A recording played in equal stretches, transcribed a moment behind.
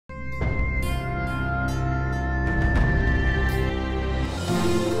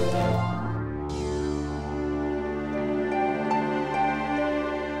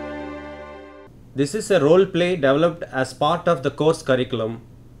This is a role play developed as part of the course curriculum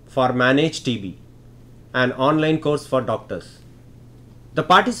for Manage TB, an online course for doctors. The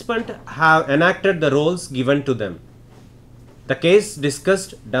participants have enacted the roles given to them. The case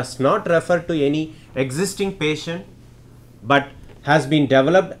discussed does not refer to any existing patient but has been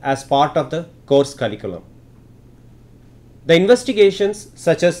developed as part of the course curriculum. The investigations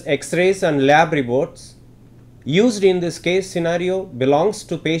such as X-rays and lab reports used in this case scenario belongs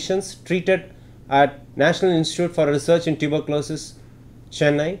to patients treated at National Institute for Research in Tuberculosis,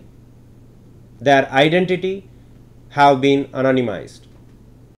 Chennai. Their identity have been anonymized.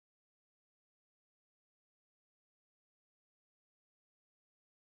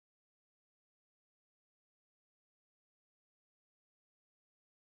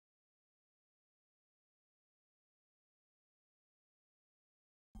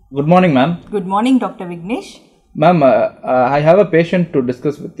 Good morning, ma'am. Good morning, Dr. Vignesh. Ma'am, I have a patient to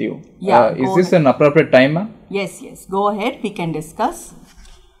discuss with you. Yeah, is this an appropriate time, ma'am? Yes. Go ahead. We can discuss.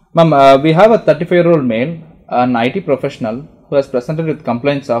 Ma'am, we have a 35-year-old male, an IT professional who has presented with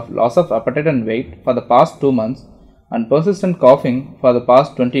complaints of loss of appetite and weight for the past 2 months and persistent coughing for the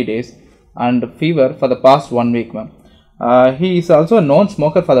past 20 days and fever for the past 1 week, ma'am. He is also a known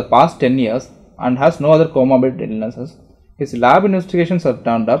smoker for the past 10 years and has no other comorbid illnesses. His lab investigations have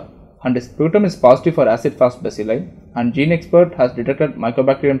turned up and his sputum is positive for acid-fast bacilli, and gene expert has detected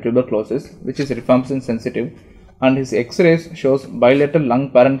Mycobacterium tuberculosis, which is rifampicin sensitive, and his X-rays shows bilateral lung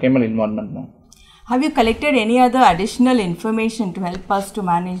parenchymal involvement now. Have you collected any other additional information to help us to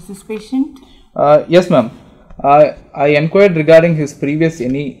manage this patient? Yes, ma'am. I inquired regarding his previous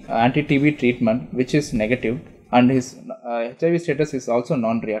any anti-TB treatment, which is negative, and his HIV status is also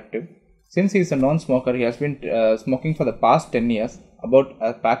non-reactive. Since he is a non-smoker, he has been smoking for the past 10 years, about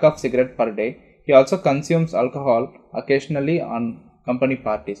a pack of cigarette per day. He also consumes alcohol occasionally on company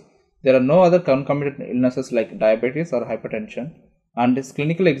parties. There are no other concomitant illnesses like diabetes or hypertension, and his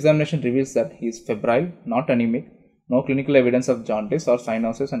clinical examination reveals that he is febrile, not anemic, no clinical evidence of jaundice or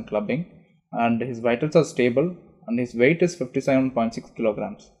cyanosis and clubbing, and his vitals are stable, and his weight is 57.6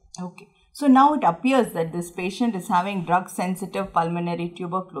 kilograms. Okay. So now it appears that this patient is having drug-sensitive pulmonary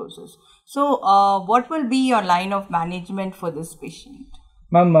tuberculosis. So what will be your line of management for this patient?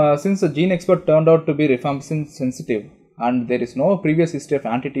 Ma'am, since the gene expert turned out to be rifampicin sensitive and there is no previous history of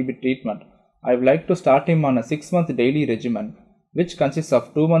anti-TB treatment, I would like to start him on a 6-month daily regimen, which consists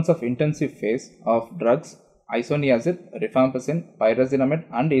of 2 months of intensive phase of drugs, isoniazid, rifampicin, pyrazinamide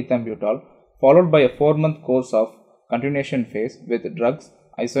and ethambutol, followed by a 4-month course of continuation phase with drugs,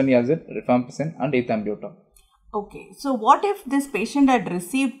 isoniazid, rifampicin and ethambutol. Okay, so what if this patient had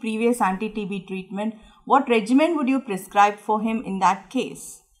received previous anti-TB treatment? What regimen would you prescribe for him in that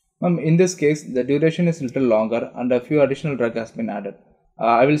case? In this case, the duration is a little longer and a few additional drugs has been added.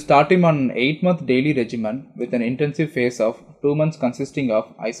 I will start him on an 8-month daily regimen with an intensive phase of 2 months consisting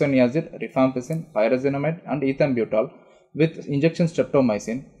of isoniazid, rifampicin, pyrazinamide and ethambutol with injection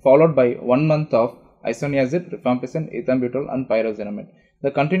streptomycin, followed by 1 month of isoniazid, rifampicin, ethambutol and pyrazinamide. The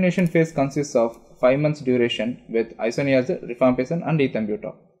continuation phase consists of 5 months duration with isoniazid, rifampicin and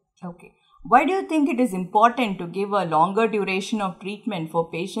ethambutol. Okay. Why do you think it is important to give a longer duration of treatment for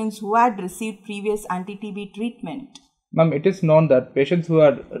patients who had received previous anti-TB treatment? Ma'am, it is known that patients who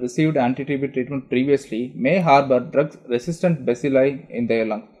had received anti-TB treatment previously may harbor drug-resistant bacilli in their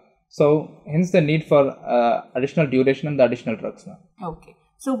lungs. So, hence the need for additional duration and the additional drugs, ma'am. Okay.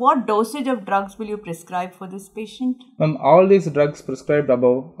 So, what dosage of drugs will you prescribe for this patient? Ma'am, all these drugs prescribed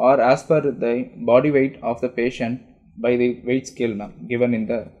above are as per the body weight of the patient by the weight scale, ma'am, given in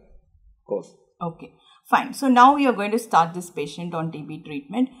the course. Okay, fine. So, now we are going to start this patient on TB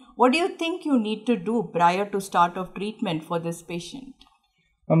treatment. What do you think you need to do prior to start of treatment for this patient?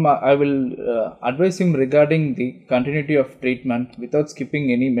 Ma'am, I will advise him regarding the continuity of treatment without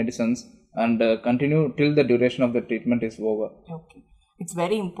skipping any medicines and continue till the duration of the treatment is over. Okay. It's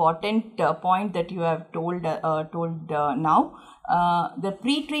very important point that you have told now. The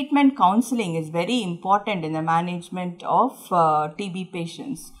pre-treatment counseling is very important in the management of TB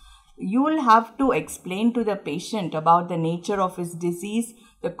patients. You will have to explain to the patient about the nature of his disease,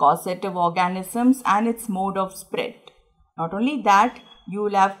 the causative organisms and its mode of spread. Not only that, you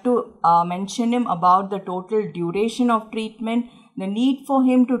will have to mention him about the total duration of treatment, the need for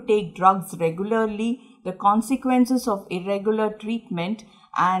him to take drugs regularly, the consequences of irregular treatment,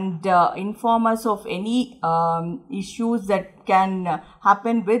 and inform us of any issues that can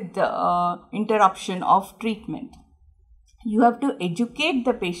happen with the interruption of treatment. You have to educate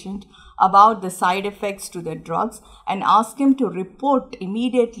the patient about the side effects to the drugs and ask him to report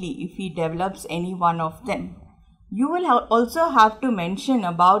immediately if he develops any one of them. You will also have to mention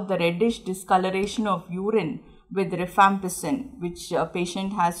about the reddish discoloration of urine with rifampicin, which a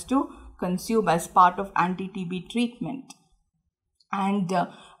patient has to consume as part of anti-TB treatment. And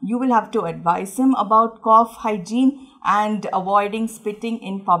you will have to advise him about cough hygiene and avoiding spitting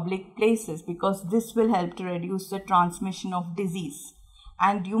in public places, because this will help to reduce the transmission of disease.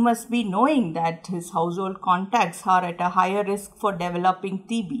 And you must be knowing that his household contacts are at a higher risk for developing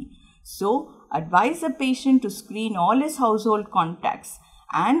TB. So advise the patient to screen all his household contacts,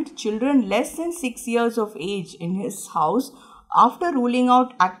 and children less than 6 years of age in his house, after ruling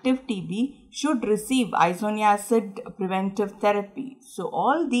out active TB, should receive isoniazid preventive therapy. So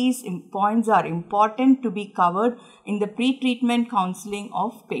all these points are important to be covered in the pre-treatment counseling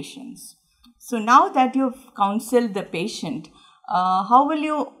of patients. So now that you've counseled the patient, how will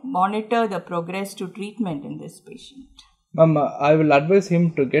you monitor the progress to treatment in this patient? Ma'am, I will advise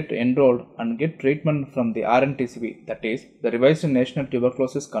him to get enrolled and get treatment from the RNTCP, that is, the Revised National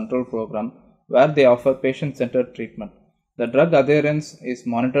Tuberculosis Control Program, where they offer patient-centered treatment. The drug adherence is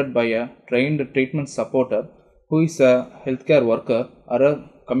monitored by a trained treatment supporter who is a healthcare worker or a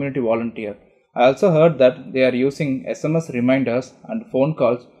community volunteer. I also heard that they are using SMS reminders and phone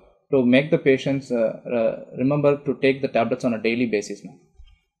calls to make the patients remember to take the tablets on a daily basis.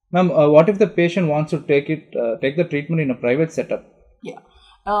 Ma'am, what if the patient wants to take the treatment in a private setup? Yeah.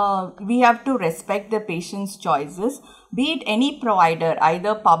 We have to respect the patient's choices, be it any provider,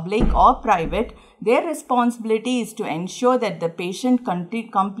 either public or private. Their responsibility is to ensure that the patient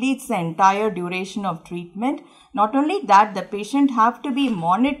completes the entire duration of treatment. Not only that, the patient have to be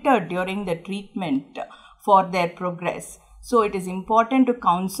monitored during the treatment for their progress. So it is important to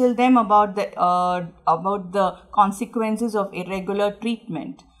counsel them about the consequences of irregular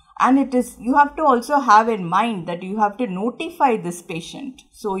treatment. And you have to also have in mind that you have to notify this patient.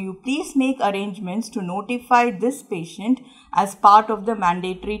 So you please make arrangements to notify this patient as part of the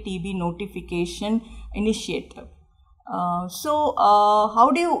mandatory TB notification initiative. So how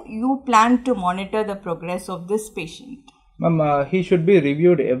do you plan to monitor the progress of this patient? Ma'am, he should be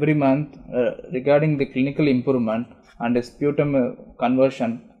reviewed every month regarding the clinical improvement and his sputum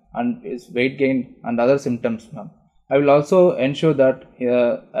conversion and his weight gain and other symptoms, ma'am. I will also ensure that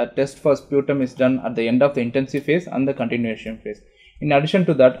a test for sputum is done at the end of the intensive phase and the continuation phase. In addition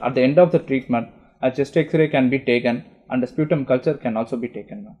to that, at the end of the treatment, a chest X-ray can be taken and a sputum culture can also be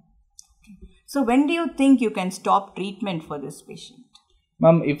taken, ma'am. So when do you think you can stop treatment for this patient?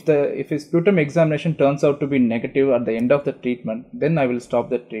 Ma'am, if his sputum examination turns out to be negative at the end of the treatment, then I will stop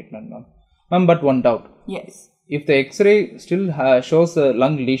the treatment, ma'am. Ma'am, but one doubt. Yes. If the X-ray still shows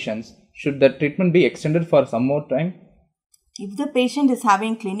lung lesions, should the treatment be extended for some more time? If the patient is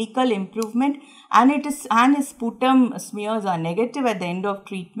having clinical improvement and his sputum smears are negative at the end of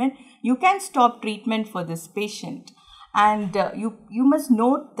treatment, you can stop treatment for this patient. And you must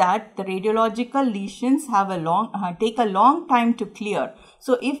note that the radiological lesions take a long time to clear.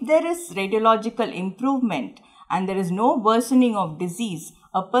 So if there is radiological improvement and there is no worsening of disease,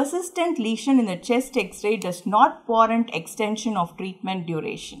 a persistent lesion in the chest X-ray does not warrant extension of treatment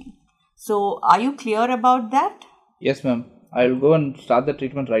duration. So are you clear about that? Yes, ma'am. I will go and start the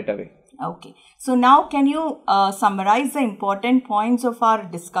treatment right away. Okay. So now can you summarize the important points of our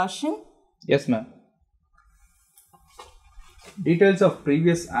discussion? Yes, ma'am. Details of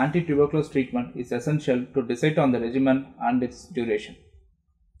previous anti-tuberculosis treatment is essential to decide on the regimen and its duration.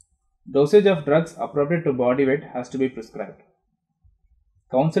 Dosage of drugs appropriate to body weight has to be prescribed.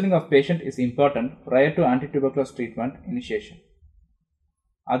 Counseling of patient is important prior to anti-tuberculosis treatment initiation.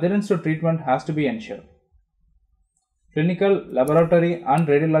 Adherence to treatment has to be ensured. Clinical, laboratory and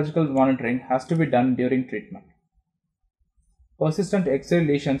radiological monitoring has to be done during treatment. Persistent X-ray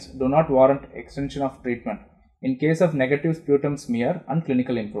lesions do not warrant extension of treatment in case of negative sputum smear and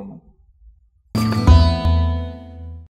clinical improvement.